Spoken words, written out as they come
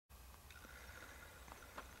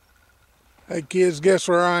Hey kids, guess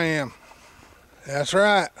where I am? That's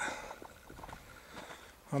right.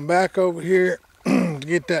 I'm back over here to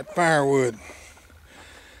get that firewood.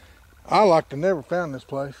 I like to never found this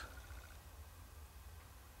place.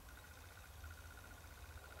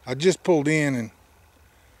 I just pulled in and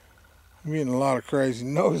I'm getting a lot of crazy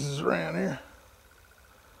noises around here.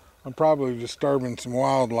 I'm probably disturbing some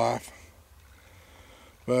wildlife.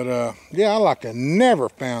 But yeah, I like to never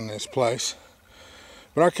found this place.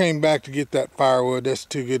 But I came back to get that firewood. That's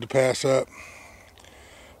too good to pass up.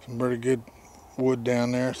 Some pretty good wood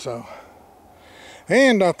down there, so.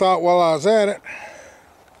 And I thought while I was at it,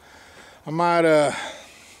 I might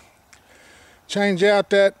change out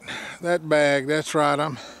that bag. That's right.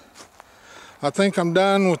 I think I'm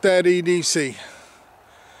done with that EDC.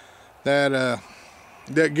 That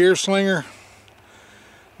gear slinger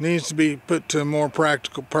needs to be put to a more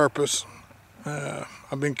practical purpose.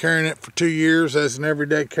 I've been carrying it for 2 years as an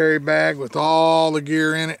everyday carry bag with all the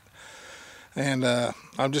gear in it. And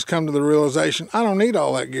I've just come to the realization I don't need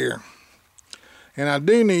all that gear. And I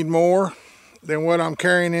do need more than what I'm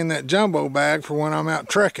carrying in that jumbo bag for when I'm out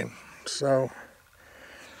trekking. So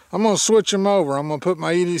I'm going to switch them over. I'm going to put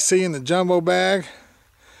my EDC in the jumbo bag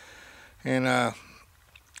and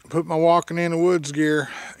put my walking in the woods gear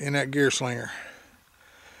in that gear slinger.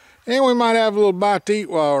 And we might have a little bite to eat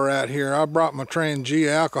while we're out here. I brought my Trans-G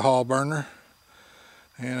alcohol burner.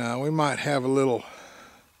 And we might have a little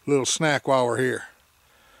snack while we're here.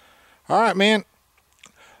 All right, man.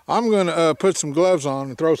 I'm going to put some gloves on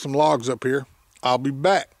and throw some logs up here. I'll be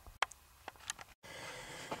back.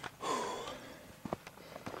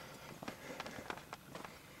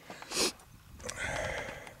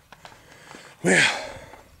 Well,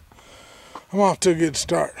 I'm off to a good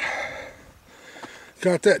start.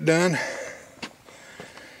 Got that done.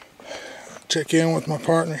 Check in with my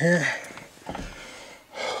partner here.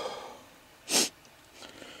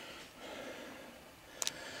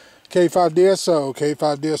 K5DSO,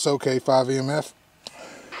 K5DSO, K5EMF.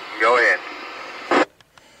 Go ahead.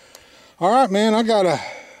 All right, man. I got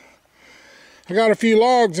a few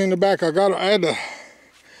logs in the back. I had to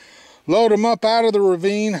load them up out of the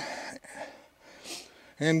ravine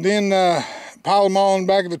and then pile them all in the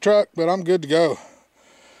back of the truck. But I'm good to go.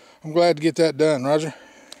 I'm glad to get that done, Roger.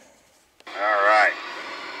 All right.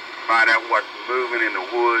 Find out what's moving in the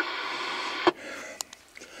woods.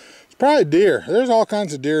 It's probably deer. There's all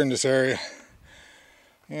kinds of deer in this area.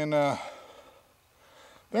 And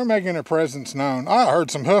they're making their presence known. I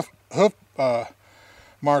heard some hoof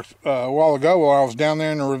marks a while ago while I was down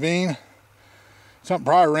there in the ravine. Something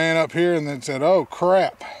probably ran up here and then said, oh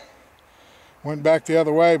crap. Went back the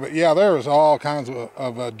other way. But yeah, there was all kinds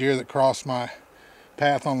of deer that crossed my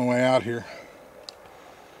path on the way out here.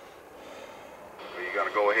 Are you going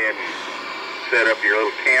to go ahead and set up your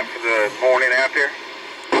little camp for the morning out there?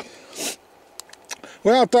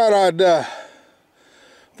 Well, I thought I'd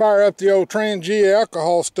fire up the old Trans-G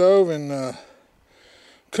alcohol stove and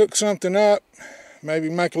cook something up. Maybe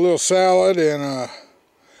make a little salad and,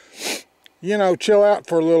 you know, chill out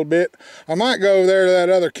for a little bit. I might go over there to that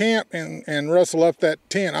other camp and rustle up that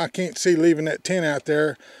tent. I can't see leaving that tent out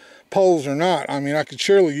there, poles or not. I mean, I could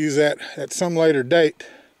surely use that at some later date.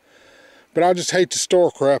 But I just hate to store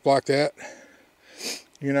crap like that.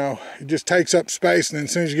 You know, it just takes up space, and then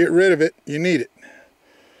as soon as you get rid of it, you need it.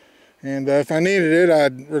 And if I needed it,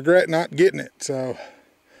 I'd regret not getting it. So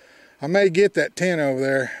I may get that tent over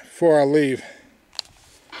there before I leave.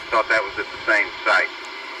 Thought that was at the same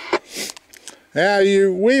site. Now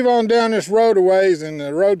you weave on down this road a ways and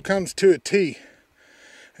the road comes to a T.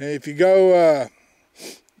 And if you go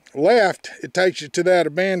left, it takes you to that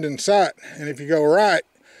abandoned site. And if you go right,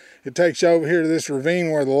 it takes you over here to this ravine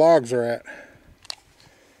where the logs are at.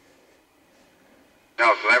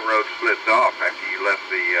 No, so that road splits off after you left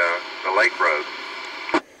the lake road.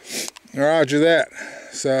 Roger that.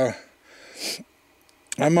 So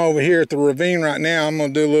I'm over here at the ravine right now. I'm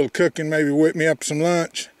going to do a little cooking, maybe whip me up some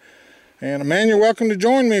lunch. And man, you're welcome to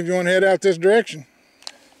join me if you want to head out this direction.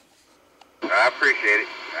 I appreciate it.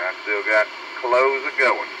 I still got clothes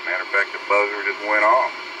a-going. Matter of fact, the buzzer just went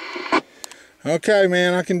off. Okay,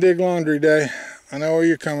 man, I can dig laundry day. I know where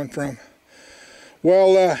you're coming from.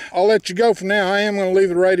 Well, I'll let you go for now. I am going to leave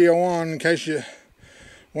the radio on in case you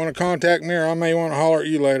want to contact me, or I may want to holler at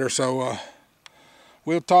you later. So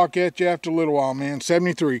we'll talk at you after a little while, man.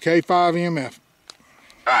 73, K5EMF.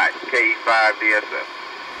 All right, K5DSO.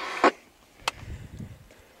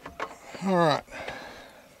 All right.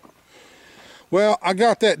 Well, I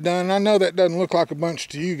got that done. I know that doesn't look like a bunch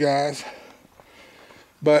to you guys,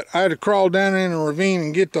 but I had to crawl down in a ravine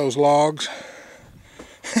and get those logs.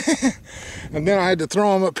 and then I had to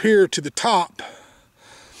throw them up here to the top,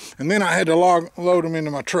 and then I had to load them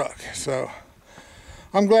into my truck. So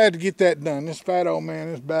I'm glad to get that done. This fat old man,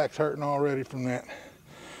 his back's hurting already from that.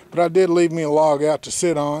 But I did leave me a log out to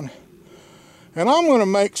sit on. And I'm gonna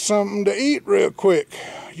make something to eat real quick.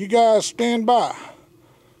 You guys stand by.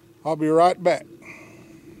 I'll be right back.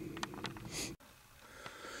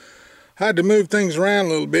 I had to move things around a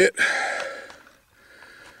little bit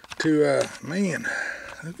to, man,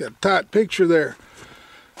 I've got a tight picture there.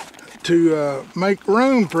 To make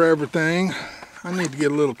room for everything, I need to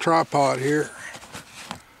get a little tripod here.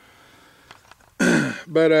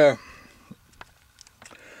 But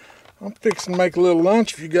I'm fixing to make a little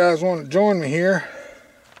lunch if you guys want to join me here.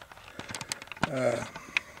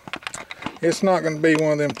 It's not going to be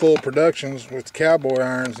one of them full productions with cowboy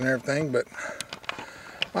irons and everything, but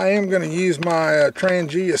I am going to use my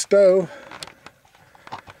Trangia stove,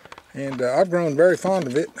 and I've grown very fond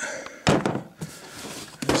of it.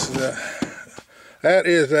 This is that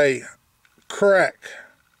is a crack.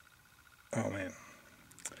 Oh man,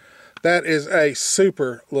 that is a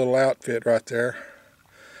super little outfit right there,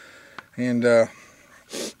 and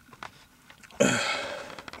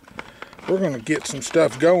we're going to get some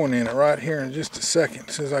stuff going in it right here in just a second,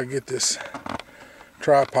 as soon as I get this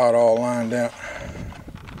tripod all lined out.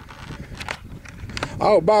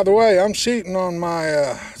 Oh, by the way, I'm shooting on my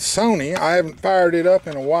Sony. I haven't fired it up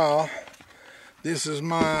in a while. This is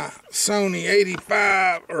my Sony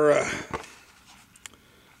 85, or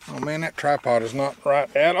oh man, that tripod is not right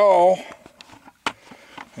at all.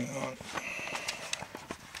 Hang on.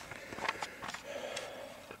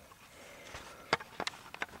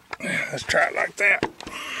 Let's try it like that.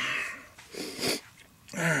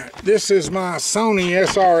 Alright, this is my Sony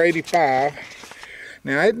SR85.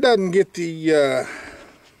 Now, it doesn't get the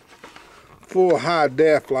full high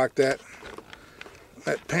def like that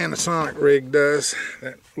Panasonic rig does,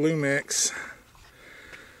 that Lumix.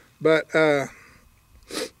 But I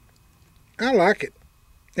like it.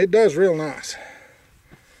 It does real nice.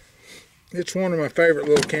 It's one of my favorite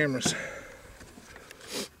little cameras.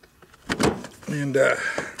 And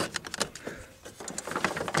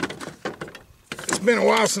it's been a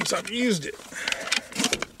while since I've used it.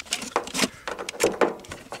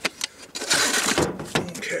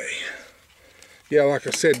 Okay. Yeah, like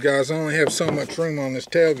I said, guys, I only have so much room on this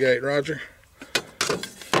tailgate, Roger.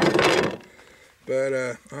 But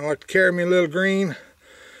I like to carry me a little green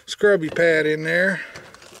scrubby pad in there.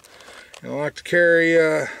 And I like to carry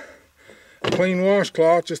a clean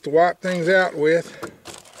washcloth just to wipe things out with.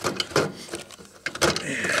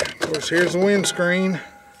 And of course, here's the windscreen.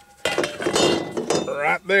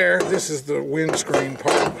 Right there, this is the windscreen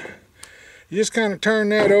part. You just kind of turn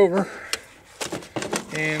that over,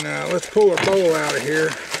 and let's pull our bowl out of here.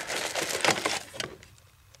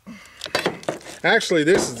 Actually,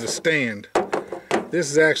 this is the stand.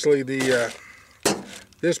 This is actually the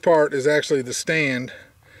this part is actually the stand,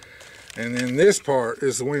 and then this part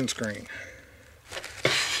is the windscreen.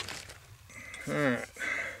 All right,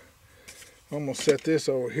 I'm gonna set this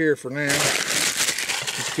over here for now.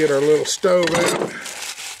 Let's get our little stove out.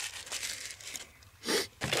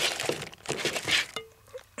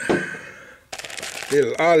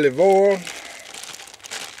 Little olive oil.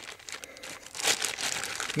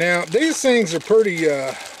 Now these things are pretty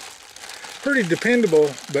dependable,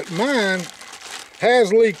 but mine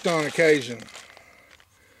has leaked on occasion.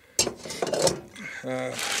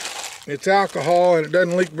 It's alcohol and it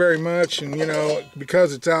doesn't leak very much, and you know,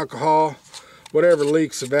 because it's alcohol, whatever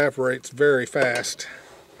leaks evaporates very fast.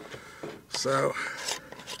 So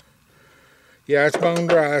yeah, it's bone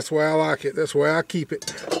dry. That's the way I like it. That's the way I keep it.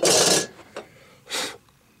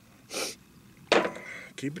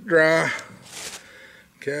 Keep it dry.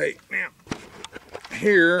 Okay, now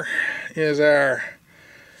here is our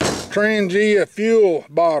Trangia fuel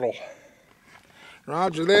bottle.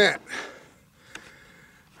 Roger that.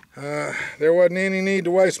 There wasn't any need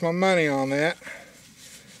to waste my money on that.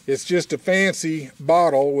 It's just a fancy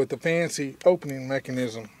bottle with a fancy opening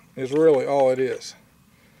mechanism, is really all it is.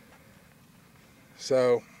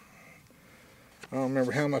 So I don't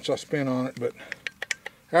remember how much I spent on it, but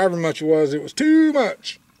however much it was too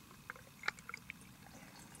much.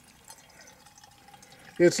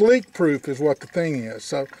 It's leak proof is what the thing is.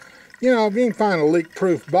 So, you know, if you can find a leak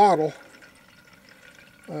proof bottle,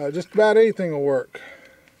 just about anything will work.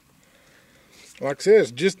 Like I said,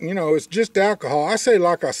 it's just, you know, it's just alcohol. I say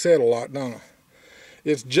like I said a lot, don't I?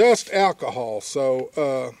 It's just alcohol. So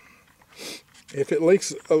if it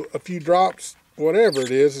leaks a few drops, whatever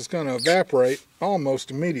it is, it's going to evaporate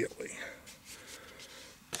almost immediately.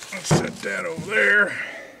 Let's set that over there.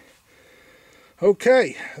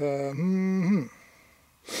 Okay.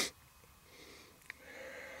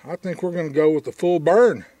 I think we're going to go with the full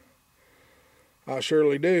burn. I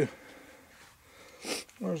surely do.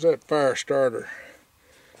 Where's that fire starter?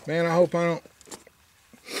 Man, I hope I don't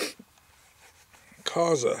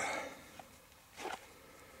cause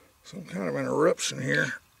some kind of an eruption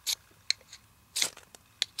here.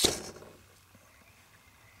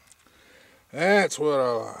 That's what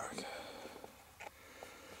I like.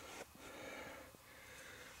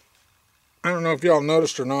 I don't know if y'all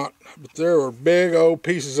noticed or not, but there were big old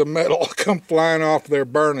pieces of metal come flying off there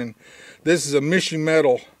burning. This is a Mishi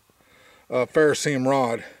metal ferrocerium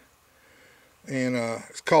rod, and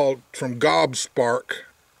it's called from Gobspark.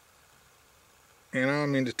 And I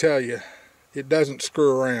mean to tell you, it doesn't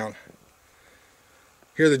screw around.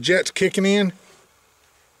 Hear the jets kicking in?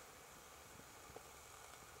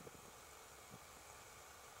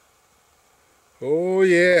 Oh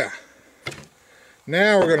yeah.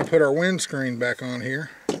 Now we're going to put our windscreen back on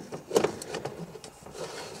here.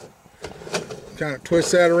 Kind of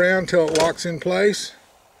twist that around until it locks in place.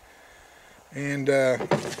 And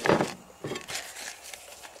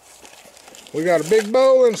we got a big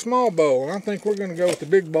bowl and a small bowl. And I think we're going to go with the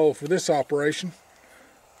big bowl for this operation.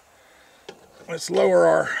 Let's lower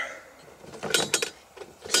our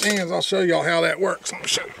stands. I'll show y'all how that works. Let me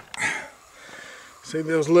show you. See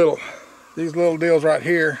these little deals right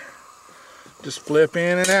here. Just flip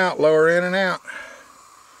in and out, lower in and out.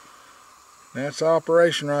 That's the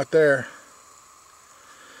operation right there.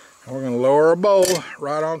 And we're going to lower a bowl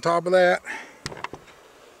right on top of that.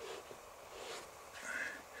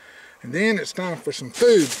 And then it's time for some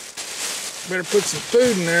food. Better put some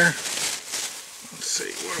food in there. Let's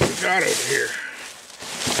see, what have we got over here?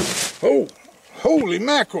 Oh, holy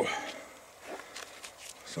mackerel.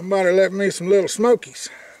 Somebody left me some little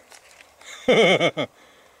smokies.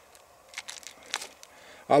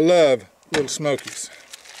 I love little smokies.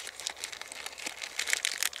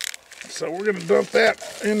 So we're going to dump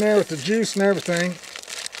that in there with the juice and everything.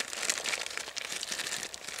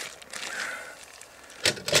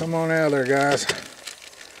 Come on out of there, guys.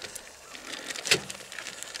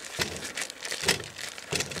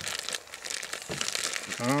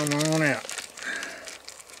 Come on out.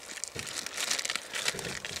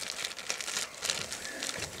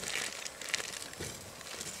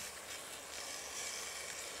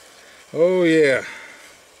 Oh yeah.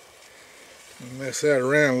 Mess that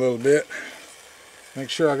around a little bit. Make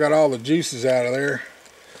sure I got all the juices out of there.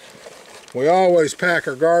 We always pack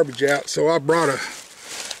our garbage out, so I brought a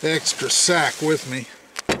extra sack with me.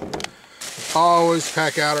 Always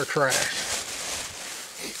pack out our trash.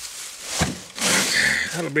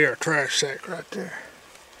 That'll be our trash sack right there.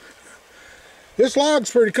 This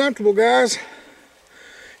log's pretty comfortable, guys.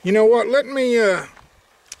 You know what? Let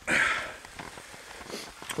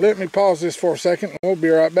me pause this for a second and we'll be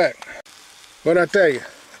right back. What'd I tell you?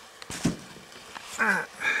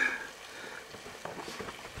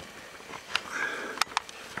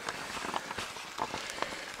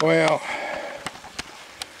 Well,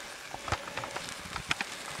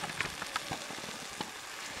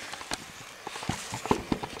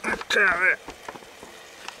 let's try that.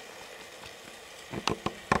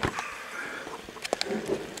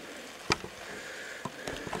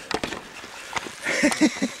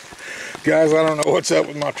 Guys, I don't know what's up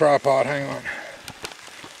with my tripod. Hang on.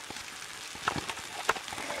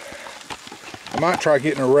 I might try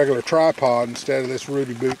getting a regular tripod instead of this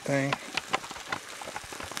Rudy boot thing.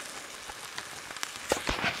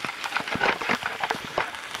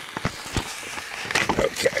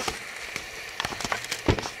 Okay.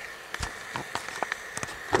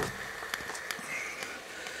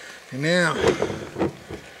 And now,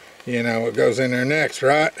 you know what goes in there next,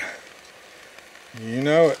 right? You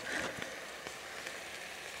know it.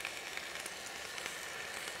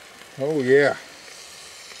 Oh yeah.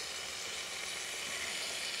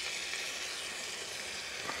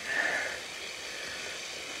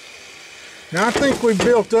 Now I think we've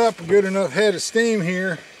built up a good enough head of steam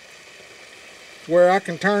here where I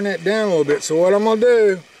can turn that down a little bit. So what I'm going to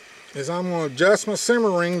do is I'm going to adjust my simmer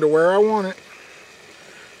ring to where I want it.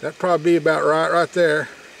 That'd probably be about right there.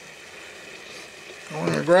 I'm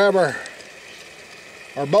going to grab our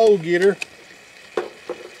bowl getter.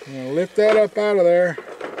 I'm going to lift that up out of there.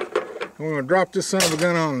 We're going to drop this son of a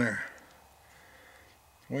gun on there.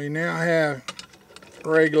 We now have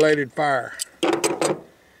regulated fire.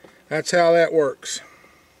 That's how that works.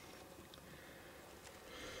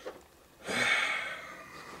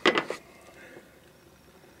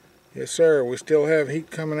 Yes sir, we still have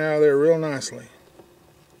heat coming out of there real nicely.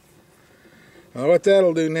 Now what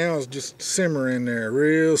that'll do now is just simmer in there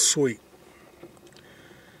real sweet.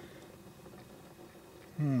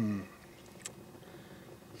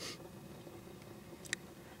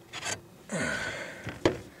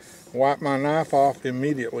 Wipe my knife off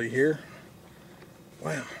immediately here.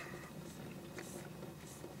 Wow.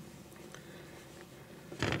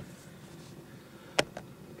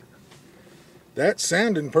 That's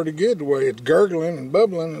sounding pretty good the way it's gurgling and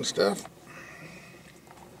bubbling and stuff.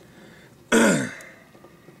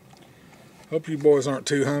 Hope you boys aren't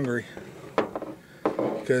too hungry,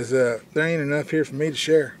 because there ain't enough here for me to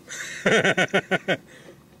share. That's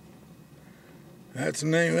the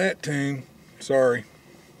name of that tune. Sorry.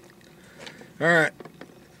 Alright.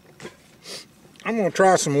 I'm going to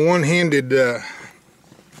try some one-handed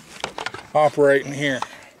operating here.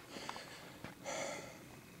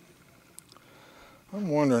 I'm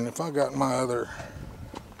wondering if I got my other...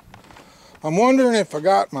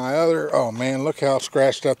 Oh man, look how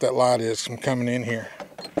scratched up that light is from coming in here.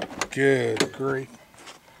 Good grief.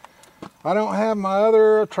 I don't have my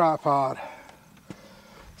other tripod.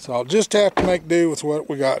 So I'll just have to make do with what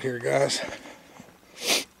we got here, guys.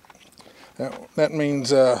 That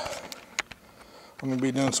means I'm going to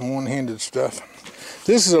be doing some one-handed stuff.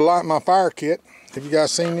 This is a Light My Fire kit. Have you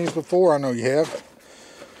guys seen these before? I know you have.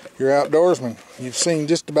 You're outdoorsmen. You've seen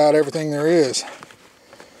just about everything there is.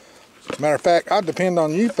 Matter of fact, I depend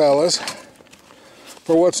on you fellas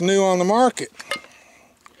for what's new on the market.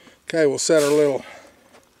 Okay, we'll set our little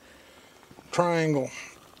triangle.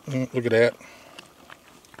 Look at that.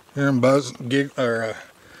 Hear them buzz, hear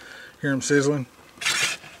them sizzling.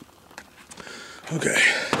 Okay.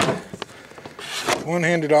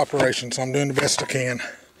 One-handed operation, so I'm doing the best I can.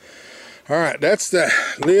 Alright, that's the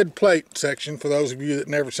lid plate section for those of you that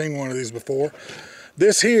never seen one of these before.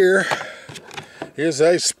 This here is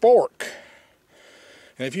a spork.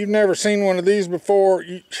 And if you've never seen one of these before,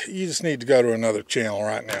 you just need to go to another channel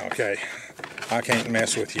right now, okay? I can't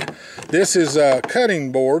mess with you. This is a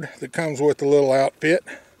cutting board that comes with the little outfit.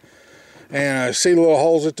 And I see the little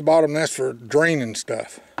holes at the bottom. That's for draining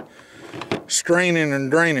stuff. Straining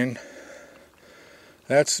and draining.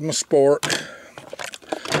 That's my spork.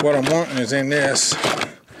 What I'm wanting is in this.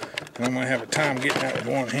 And I'm going to have a time getting that with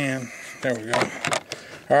one hand. There we go.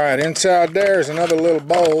 Alright, inside there is another little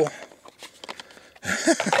bowl.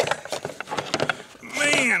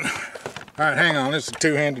 Man! Alright, hang on. This is a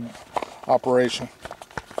two-handed operation.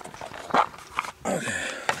 Okay.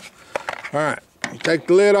 Alright. You take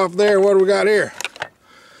the lid off there. What do we got here?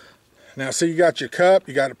 Now, see, you got your cup.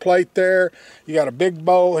 You got a plate there. You got a big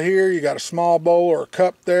bowl here. You got a small bowl or a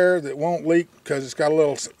cup there that won't leak because it's got a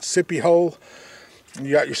little sippy hole.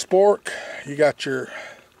 You got your spork. You got your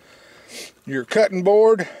cutting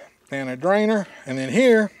board and a drainer. And then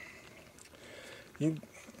here,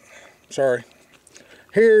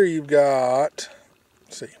 here you've got,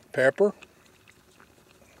 let's see, pepper.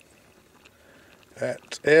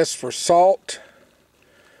 That's S for salt.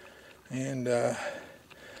 And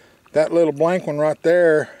that little blank one right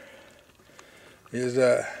there is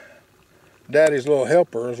Daddy's little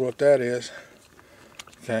helper is what that is.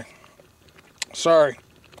 Okay. Sorry.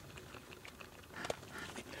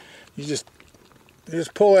 You just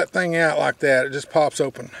pull that thing out like that. It just pops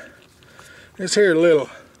open. This here little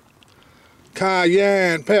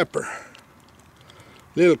cayenne pepper.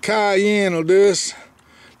 Little cayenne will do us.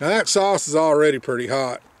 Now that sauce is already pretty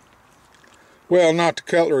hot. Well, not to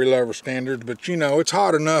cutlery lover standards, but you know, it's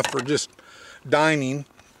hot enough for just dining.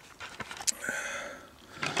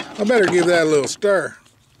 I better give that a little stir.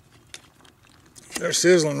 They're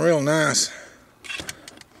sizzling real nice.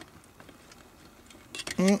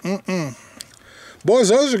 Boys,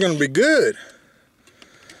 those are going to be good.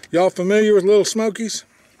 Y'all familiar with Little Smokies?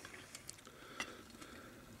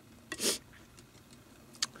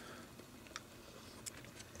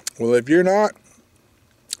 Well, if you're not,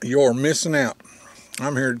 you're missing out.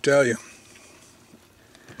 I'm here to tell you.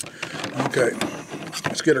 Okay,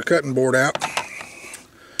 let's get our cutting board out.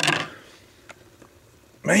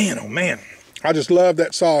 Man, oh man, I just love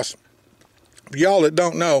that sauce. For y'all that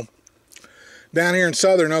don't know, down here in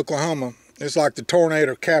southern Oklahoma, it's like the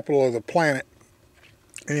tornado capital of the planet.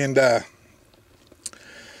 And the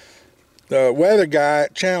weather guy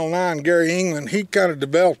at Channel 9, Gary England, he kind of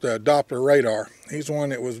developed a Doppler radar. He's the one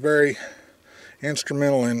that was very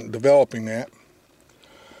instrumental in developing that.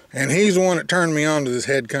 And he's the one that turned me on to this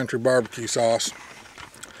Head Country barbecue sauce.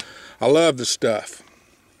 I love the stuff.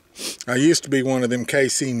 I used to be one of them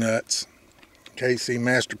KC nuts. KC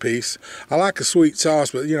Masterpiece. I like a sweet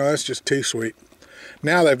sauce, but you know, that's just too sweet.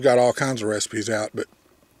 Now they've got all kinds of recipes out, but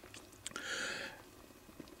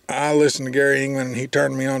I listened to Gary England and he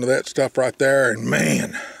turned me on to that stuff right there, and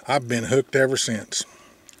man, I've been hooked ever since.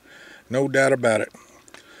 No doubt about it.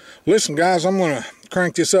 Listen guys, I'm going to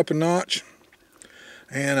crank this up a notch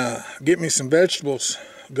and get me some vegetables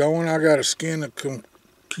going. I got a skin of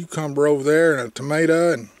cucumber over there and a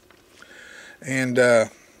tomato, and I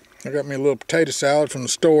got me a little potato salad from the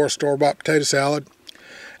store-bought potato salad.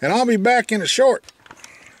 And I'll be back in a short.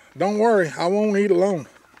 Don't worry, I won't eat alone.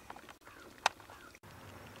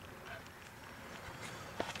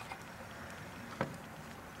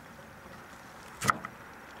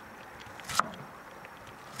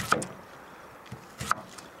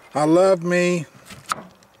 I love me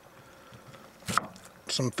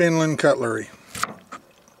some Finland cutlery.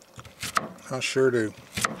 I sure do.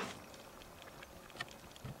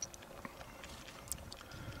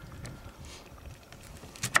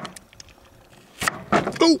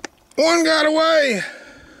 Oh, one got away.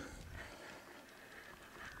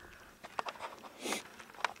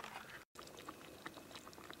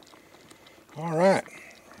 All right.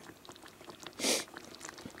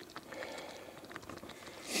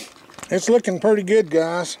 It's looking pretty good,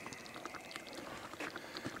 guys.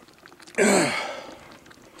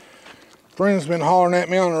 Friend's been hollering at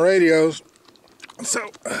me on the radios,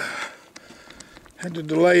 so had to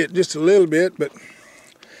delay it just a little bit, but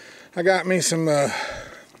I got me some I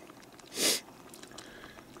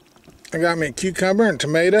got me a cucumber and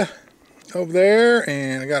tomato over there,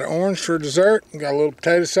 and I got an orange for dessert. Got a little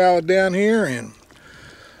potato salad down here, and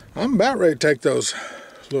I'm about ready to take those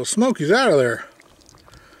little smokies out of there.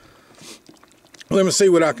 Let me see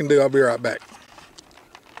what I can do. I'll be right back.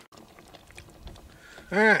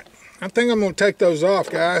 Alright, I think I'm going to take those off,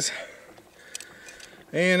 guys.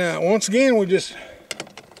 And once again, we just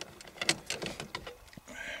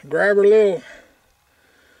grab our little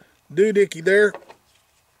doohickey there,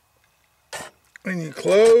 and you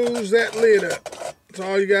close that lid up. That's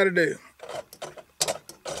all you got to do.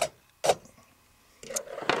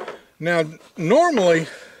 Now, normally,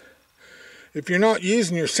 if you're not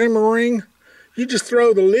using your simmer ring, you just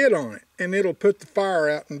throw the lid on it, and it'll put the fire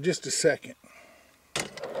out in just a second.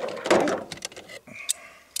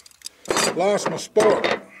 Lost my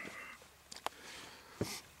spark.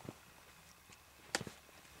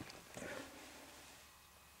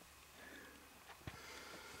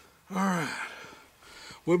 All right.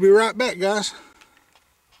 We'll be right back, guys.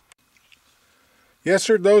 Yes,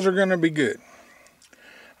 sir, those are going to be good.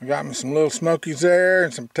 I got me some little smokies there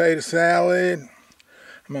and some potato salad.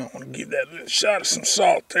 I might want to give that a little shot of some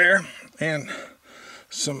salt there. And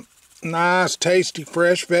some nice, tasty,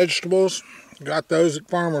 fresh vegetables. Got those at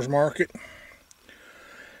Farmer's Market.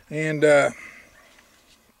 And,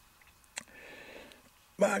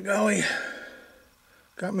 by golly,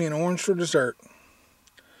 got me an orange for dessert.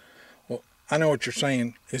 Well, I know what you're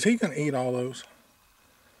saying. Is he going to eat all those?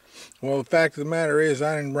 Well, the fact of the matter is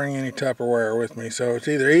I didn't bring any Tupperware with me. So it's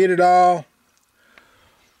either eat it all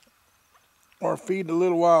or feed the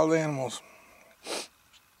little wild animals.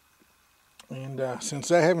 And since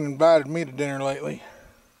they haven't invited me to dinner lately,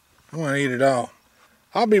 I'm going to eat it all.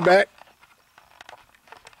 I'll be back.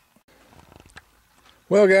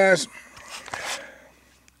 Well, guys,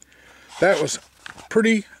 that was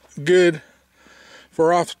pretty good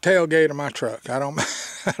for off the tailgate of my truck. I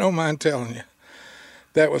don't mind telling you.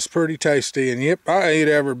 That was pretty tasty, and yep, I ate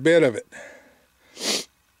every bit of it.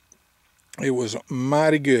 It was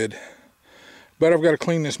mighty good. But I've got to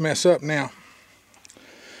clean this mess up now.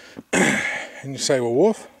 And you say, well,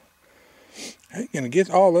 Wolf, how you going to get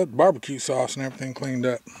all that barbecue sauce and everything cleaned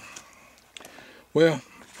up? Well,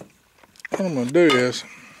 what I'm going to do is,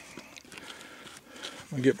 I'm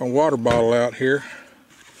going to get my water bottle out here.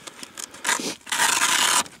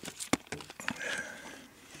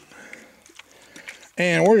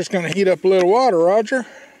 And we're just going to heat up a little water, Roger.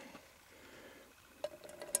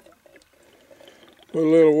 Put a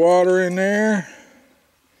little water in there.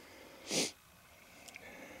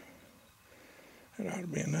 That ought to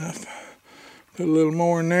be enough. Put a little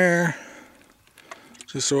more in there,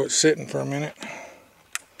 just so it's sitting for a minute.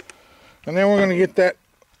 And then we're going to get that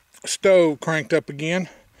stove cranked up again.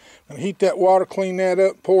 I'm going to heat that water, clean that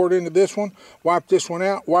up, pour it into this one, wipe this one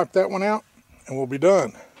out, wipe that one out, and we'll be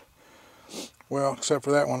done. Well, except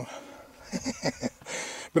for that one.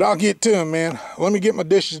 But I'll get to them, man. Let me get my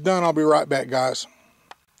dishes done. I'll be right back, guys.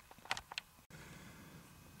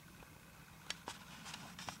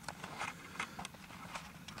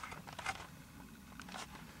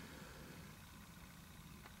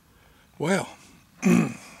 Well,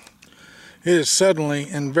 it is suddenly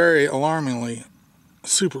and very alarmingly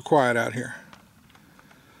super quiet out here.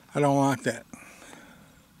 I don't like that.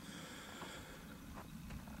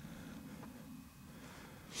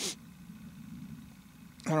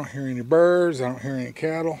 I don't hear any birds. I don't hear any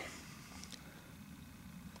cattle.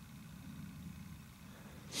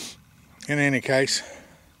 in any case.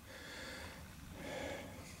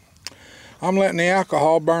 I'm letting the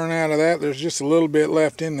alcohol burn out of that. There's just a little bit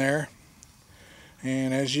left in there.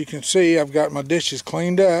 And as you can see, I've got my dishes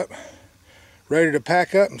cleaned up, ready to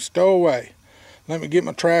pack up and stow away. Let me get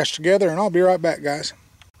my trash together and I'll be right back, guys.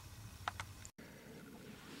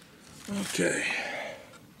 Okay.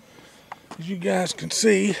 As you guys can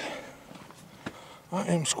see, I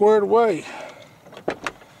am squared away.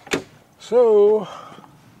 So,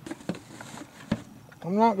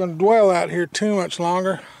 I'm not going to dwell out here too much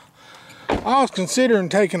longer. I was considering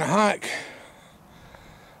taking a hike,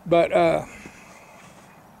 but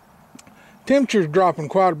temperature's dropping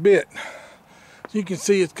quite a bit. As you can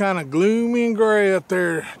see, it's kind of gloomy and gray up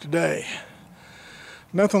there today.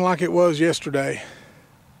 Nothing like it was yesterday.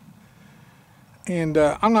 And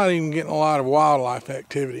I'm not even getting a lot of wildlife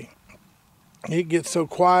activity. It gets so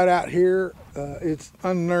quiet out here, it's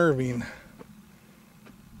unnerving.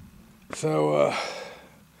 So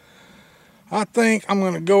I think I'm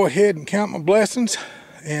going to go ahead and count my blessings.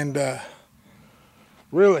 And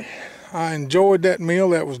really, I enjoyed that meal.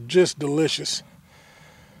 That was just delicious.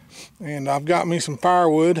 And I've got me some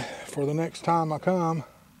firewood for the next time I come.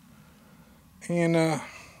 And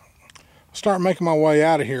start making my way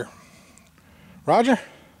out of here. Roger?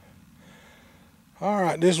 All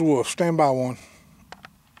right, this is Wolf. Stand by one.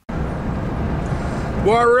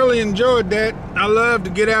 Well, I really enjoyed that. I love to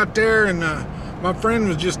get out there, and my friend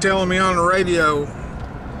was just telling me on the radio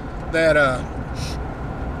that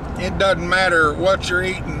it doesn't matter what you're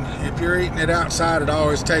eating. If you're eating it outside, it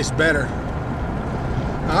always tastes better.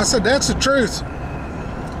 I said, that's the truth.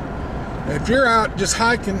 If you're out just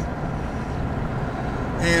hiking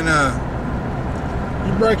and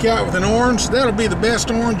you break out with an orange, that'll be the best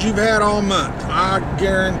orange you've had all month. I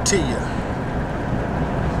guarantee you.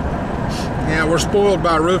 Yeah, we're spoiled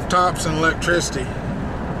by rooftops and electricity.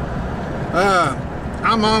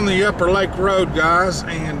 I'm on the Upper Lake Road, guys,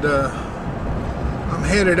 and I'm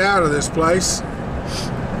headed out of this place.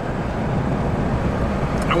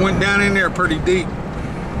 I went down in there pretty deep.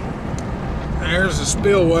 There's a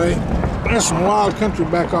spillway. There's some wild country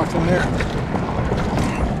back off in there.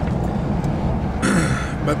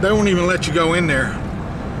 But they won't even let you go in there.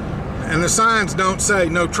 And the signs don't say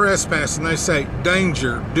no trespassing. They say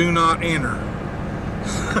danger, do not enter.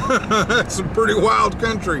 That's a pretty wild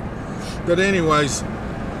country. But anyways,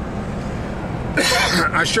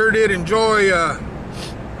 I sure did enjoy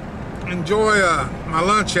my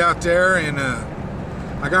lunch out there, and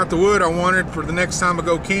I got the wood I wanted for the next time I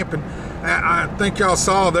go camping. I think y'all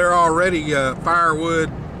saw there already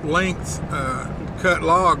firewood length cut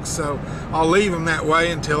logs, so I'll leave them that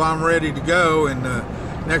way until I'm ready to go, and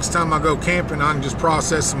next time I go camping I can just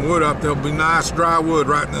process some wood up. There'll be nice dry wood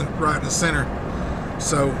right in the center,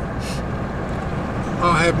 so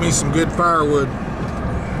I'll have me some good firewood.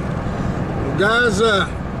 Well, guys,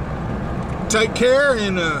 take care,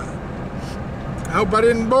 and I hope I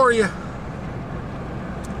didn't bore you.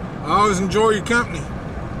 I always enjoy your company.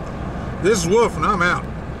 This is Wolf, and I'm out.